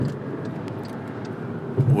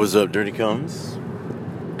What's up, Dirty Cones?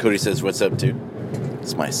 Cody says, what's up, too?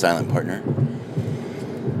 It's my silent partner.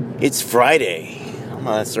 It's Friday. I'm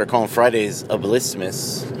going to start calling Fridays a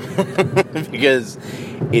Blissmas. Because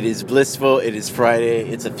it is blissful, it is Friday,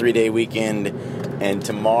 it's a 3-day weekend, and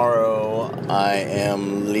tomorrow I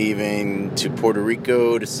am leaving to Puerto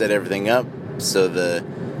Rico to set everything up. So the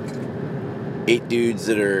 8 dudes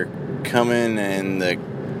that are coming and the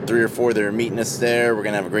 3 or 4 that are meeting us there, we're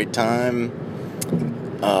going to have a great time.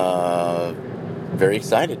 Very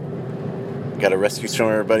excited. Got a rescue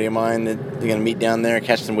swimmer buddy of mine that they're going to meet down there,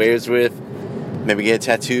 catch some waves with. Maybe get a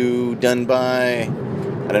tattoo done by.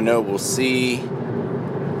 I don't know. We'll see.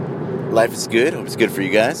 Life is good. Hope it's good for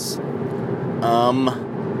you guys.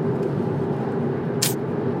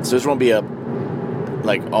 So this won't be a,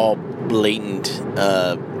 like, all blatant,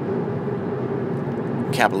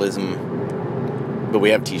 capitalism. But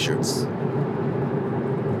we have t-shirts.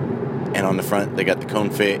 And on the front, they got the cone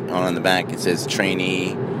fit. On the back, it says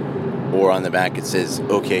trainee. Or on the back, it says,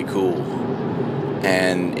 okay, cool.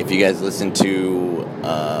 And if you guys listen to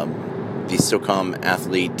the SOCOM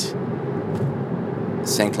athlete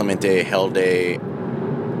San Clemente Hell Day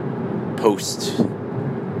post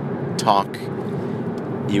talk,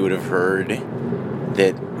 you would have heard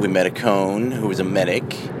that we met a cone who was a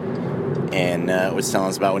medic and was telling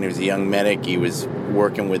us about when he was a young medic. He was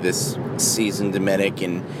working with this seasoned medic,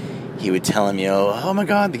 and he would tell him, oh my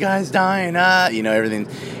God, the guy's dying, everything.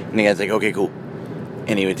 And the guy's like, okay, cool.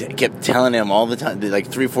 And he kept telling him all the time, like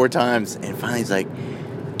 3-4 times. And finally he's like,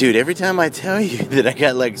 dude, every time I tell you that I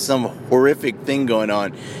got like some horrific thing going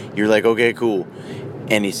on, you're like, okay, cool.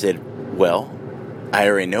 And he said, well, I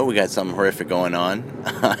already know we got something horrific going on.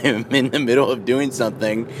 I'm in the middle of doing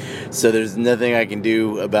something. So there's nothing I can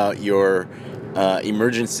do about your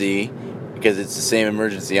emergency, because it's the same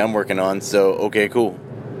emergency I'm working on. So, okay, cool.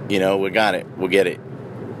 We got it. We'll get it.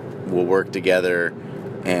 We'll work together,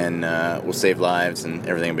 and we'll save lives, and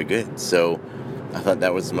everything will be good. So I thought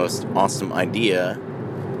that was the most awesome idea,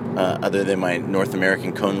 other than my North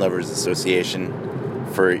American Cone Lovers Association,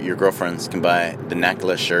 for your girlfriends can buy the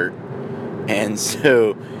NACLA shirt. And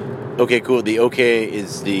so, okay, cool. The okay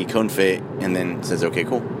is the cone fit, and then it says, okay,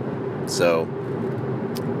 cool. So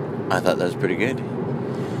I thought that was pretty good.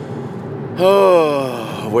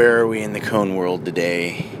 Oh, where are we in the cone world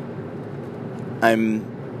today? I'd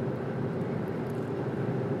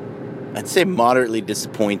say moderately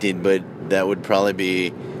disappointed, but that would probably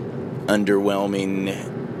be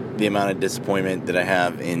underwhelming, the amount of disappointment that I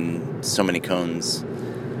have in so many cones.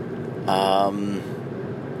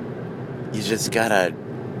 You just gotta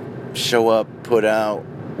show up, put out,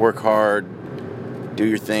 work hard, do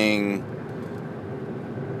your thing.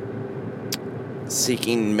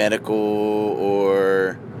 Seeking medical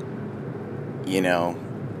or,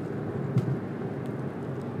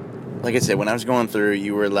 like I said, when I was going through,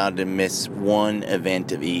 you were allowed to miss one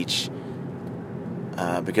event of each.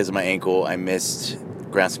 Because of my ankle, I missed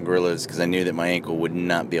Grass and Gorillas because I knew that my ankle would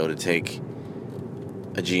not be able to take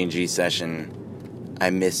a G&G session. I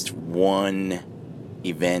missed one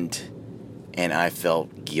event, and I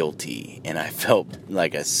felt guilty, and I felt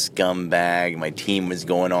like a scumbag. My team was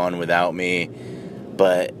going on without me,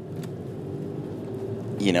 but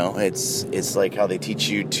it's like how they teach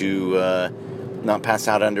you to not pass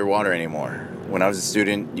out underwater anymore. When I was a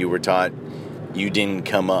student, you were taught you didn't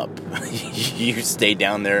come up. You stayed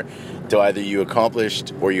down there till either you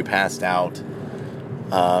accomplished or you passed out.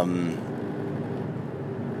 I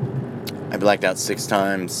blacked out 6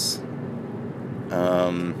 times.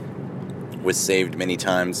 Was saved many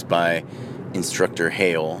times by Instructor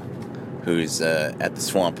Hale, who's at the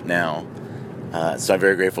swamp now. So I'm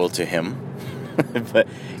very grateful to him. But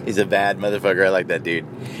he's a bad motherfucker. I like that dude.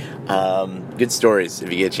 Good stories if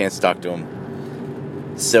you get a chance to talk to him.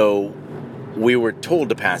 So we were told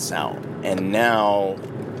to pass out, and now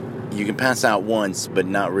you can pass out once, but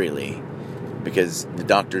not really, because the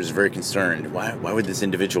doctor is very concerned. Why would this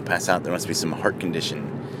individual pass out? There must be some heart condition.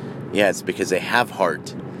 Yeah, it's because they have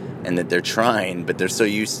heart, and that they're trying, but they're so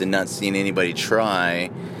used to not seeing anybody try,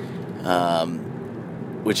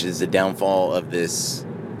 which is the downfall of this,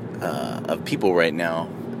 of people right now.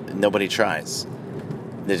 Nobody tries.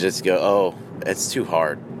 They just go, oh, it's too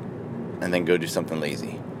hard, and then go do something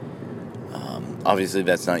lazy. Obviously,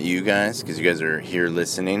 that's not you guys, because you guys are here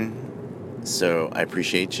listening, so I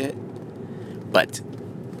appreciate you. But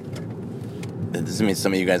that doesn't mean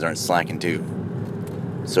some of you guys aren't slacking too.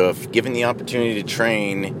 So if given the opportunity to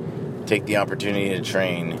train, take the opportunity to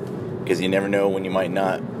train, because you never know when you might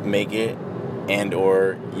not make it, and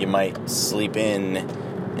or you might sleep in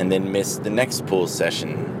and then miss the next pool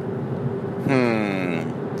session.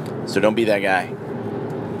 So don't be that guy.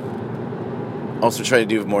 Also try to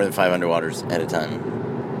do more than 5 underwaters at a time,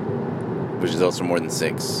 which is also more than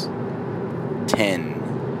 6.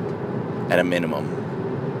 10 at a minimum.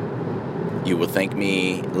 You will thank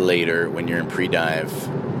me later when you're in pre-dive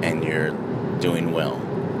and you're doing well.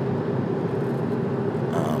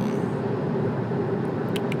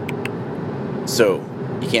 So,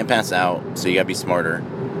 you can't pass out, so you gotta be smarter.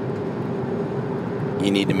 You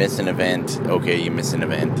need to miss an event. Okay, you miss an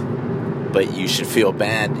event. But you should feel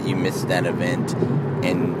bad that you missed that event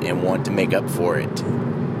and want to make up for it.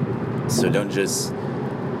 So don't just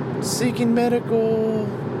seeking medical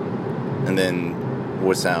and then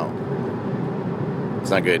wuss out.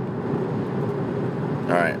 It's not good.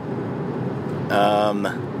 Alright.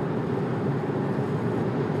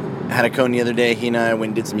 Had a cone the other day. He and I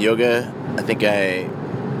went and did some yoga. I think I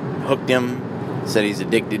hooked him. Said he's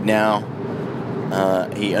addicted now.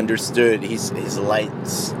 He understood. His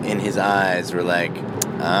lights in his eyes were like,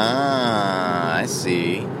 I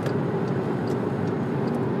see.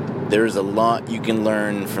 There's a lot you can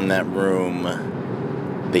learn from that room.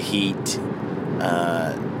 The heat,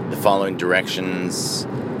 the following directions,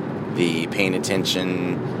 the paying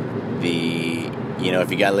attention,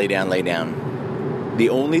 if you gotta lay down, lay down. The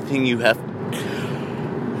only thing you have...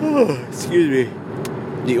 excuse me.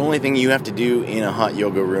 The only thing you have to do in a hot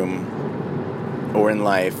yoga room or in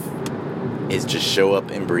life is just show up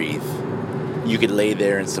and breathe. You could lay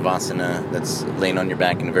there in Savasana, that's laying on your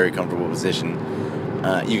back in a very comfortable position.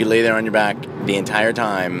 You could lay there on your back the entire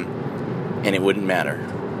time and it wouldn't matter.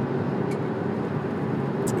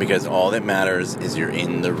 Because all that matters is you're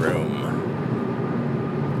in the room.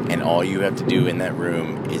 And all you have to do in that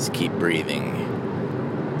room is keep breathing.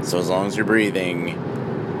 So as long as you're breathing,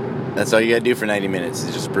 that's all you gotta do for 90 minutes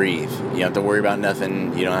is just breathe. You don't have to worry about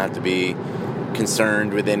nothing. You don't have to be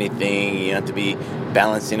concerned with anything. You don't have to be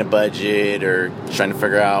balancing a budget or trying to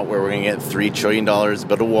figure out where we're going to get $3 trillion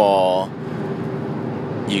above a wall.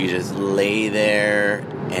 You just lay there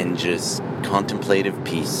and just contemplative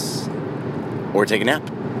peace. Or take a nap.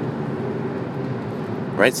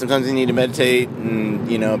 Right? Sometimes you need to meditate and,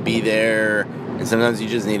 be there. And sometimes you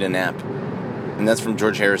just need a nap. And that's from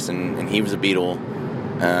George Harrison. And he was a Beatle.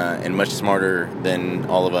 And much smarter than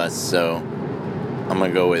all of us. So I'm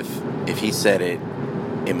going to go with, if he said it,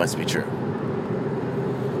 it must be true.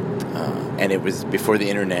 And it was before the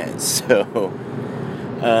internet. So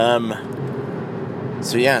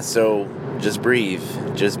just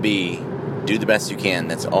breathe. Just be. Do the best you can.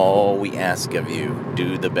 That's all we ask of you.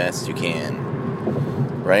 Do the best you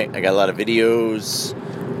can. Right? I got a lot of videos.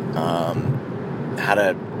 How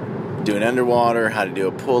to do an underwater. How to do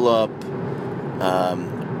a pull-up.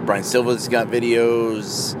 Brian Silva's got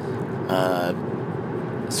videos.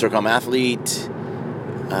 SOCOM Athlete.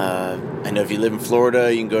 I know if you live in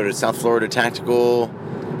Florida, you can go to South Florida Tactical.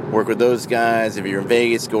 Work with those guys. If you're in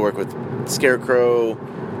Vegas, go work with Scarecrow.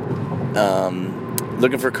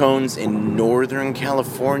 Looking for cones in Northern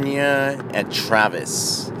California at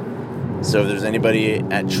Travis. So if there's anybody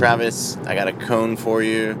at Travis, I got a cone for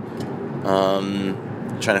you. Trying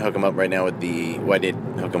to hook them up right now with I did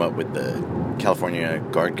hook them up with the California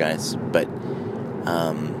Guard guys. But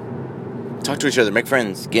talk to each other, make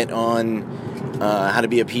friends, get on how to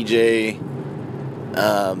be a PJ.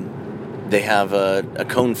 They have a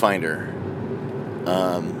cone finder.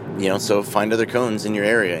 So find other cones in your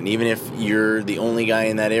area. And even if you're the only guy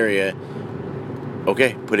in that area,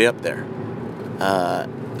 okay, put it up there.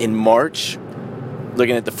 In March,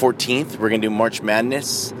 looking at the 14th, we're going to do March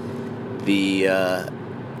Madness. The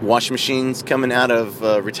washing machine's coming out of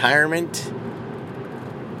retirement.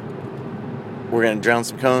 We're going to drown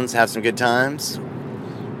some cones, have some good times.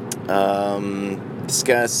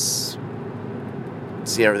 Discuss,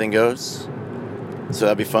 see how everything goes. So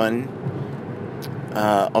that'll be fun.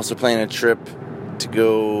 Also planning a trip to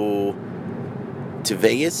go to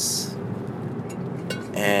Vegas.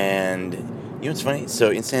 And you know what's funny? So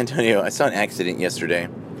in San Antonio, I saw an accident yesterday.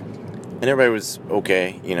 And everybody was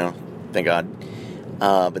okay, thank God.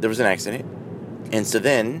 But there was an accident. And so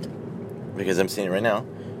then, because I'm seeing it right now,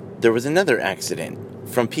 there was another accident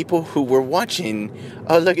from people who were watching,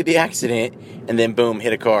 oh, look at the accident, and then boom,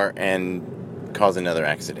 hit a car and caused another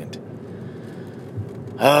accident.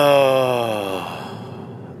 Oh,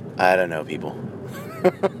 I don't know, people.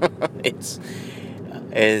 It's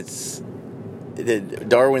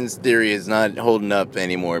Darwin's theory is not holding up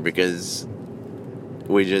anymore because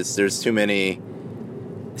there's too many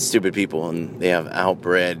stupid people and they have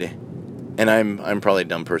outbred. And I'm probably a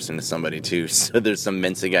dumb person to somebody too. So there's some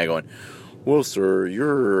Mensa guy going, well, sir,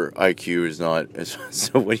 your IQ is not.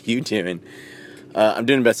 So what are you doing? I'm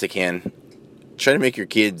doing the best I can. Try to make your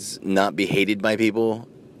kids not be hated by people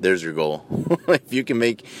there's your goal. If you can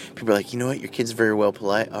make people like, you know what, your kid's very well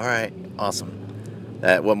polite. All right, awesome.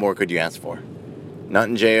 What more could you ask for? Not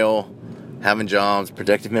in jail, having jobs,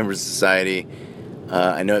 protected members of society.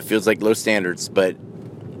 I know it feels like low standards, but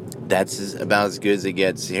that's about as good as it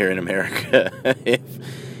gets here in America.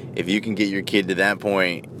 If you can get your kid to that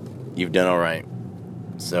point, you've done all right.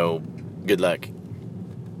 So, good luck.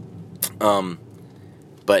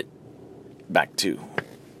 But back to,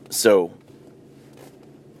 so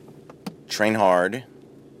train hard,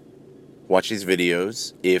 watch these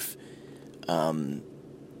videos. If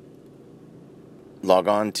log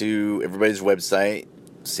on to everybody's website,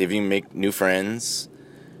 see if you can make new friends.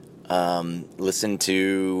 Listen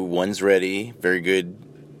to One's Ready, very good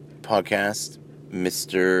podcast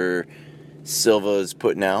Mr. Silva is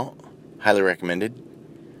putting out. Highly recommended.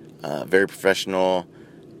 Very professional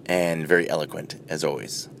and very eloquent, as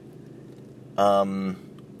always. What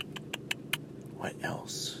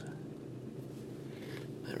else?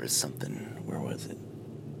 There was something. Where was it?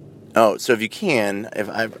 Oh, so if you can,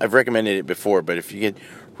 I've recommended it before, but if you could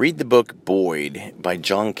read the book Boyd by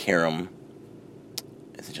John Karam.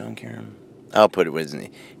 Is it John Karam? I'll put it with his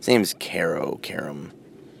name. His name is Karam.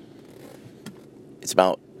 It's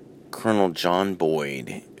about Colonel John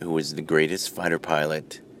Boyd, who was the greatest fighter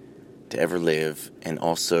pilot to ever live, and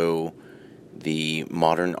also the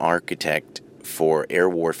modern architect for air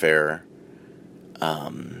warfare,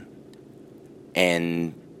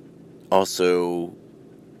 and also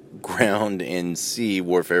ground and sea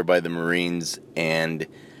warfare by the Marines and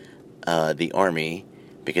the Army,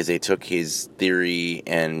 because they took his theory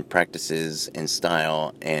and practices and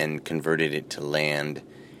style and converted it to land,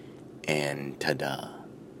 and ta-da.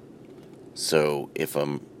 So if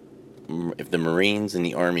the Marines and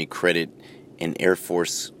the Army credit an Air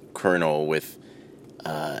Force colonel with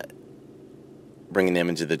bringing them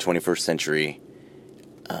into the 21st century,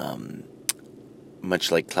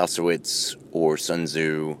 much like Clausewitz or Sun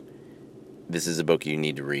Tzu, this is a book you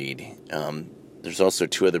need to read. There's also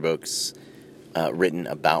 2 other books written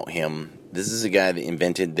about him. This is a guy that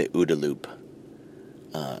invented the OODA loop.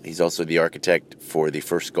 He's also the architect for the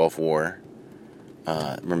first Gulf War.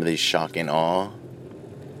 Remember the shock and awe?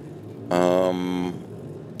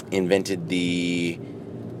 Invented the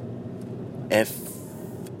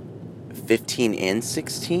F-15 and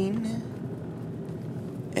 16,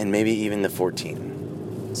 and maybe even the 14.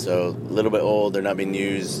 So a little bit old. They're not being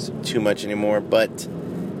used too much anymore, but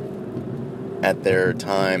at their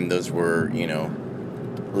time, those were,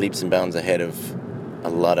 leaps and bounds ahead of a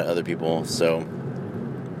lot of other people. So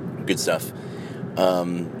good stuff.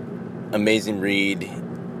 Amazing read.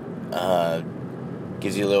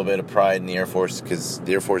 Gives you a little bit of pride in the Air Force, because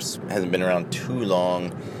the Air Force hasn't been around too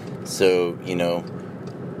long. So,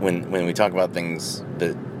 when we talk about things,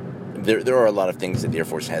 there are a lot of things that the Air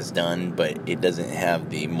Force has done, but it doesn't have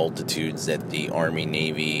the multitudes that the Army,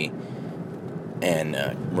 Navy, and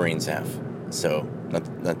Marines have. So, not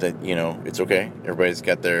that, it's okay. Everybody's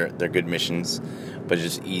got their good missions, but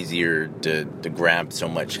it's just easier to grab so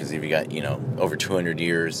much, because if you got, over 200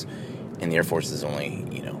 years, and the Air Force is only,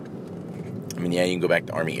 you can go back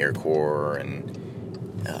to Army Air Corps and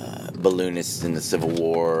balloonists in the Civil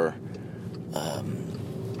War,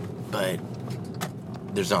 but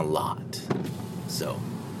there's not a lot. So,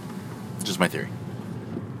 just my theory.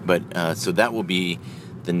 But, so that will be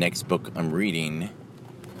the next book I'm reading.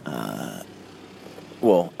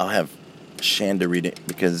 Well, I'll have Shanda read it,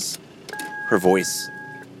 because her voice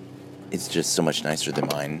is just so much nicer than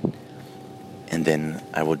mine. And then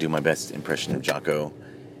I will do my best impression of Jocko,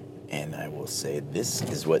 and I will say, this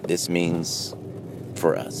is what this means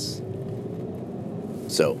for us.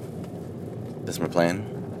 So, that's my plan.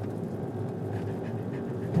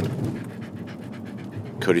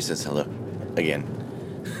 Cody says hello again.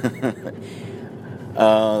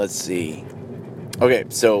 Let's see. Okay,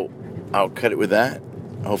 so I'll cut it with that.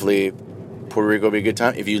 Hopefully Puerto Rico will be a good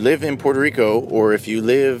time. If you live in Puerto Rico, or if you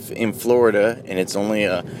live in Florida and it's only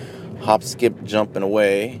a hop, skip, jumping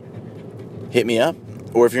away, hit me up.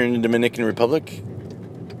 Or if you're in the Dominican Republic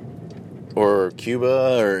or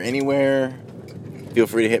Cuba or anywhere, feel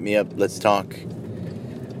free to hit me up. Let's talk.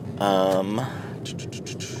 And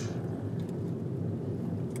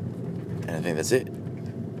I think that's it.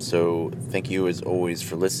 So thank you as always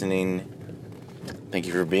for listening. Thank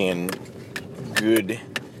you for being good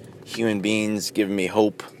human beings, giving me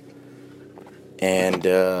hope. And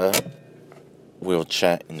we'll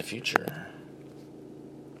chat in the future.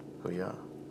 Oh yeah.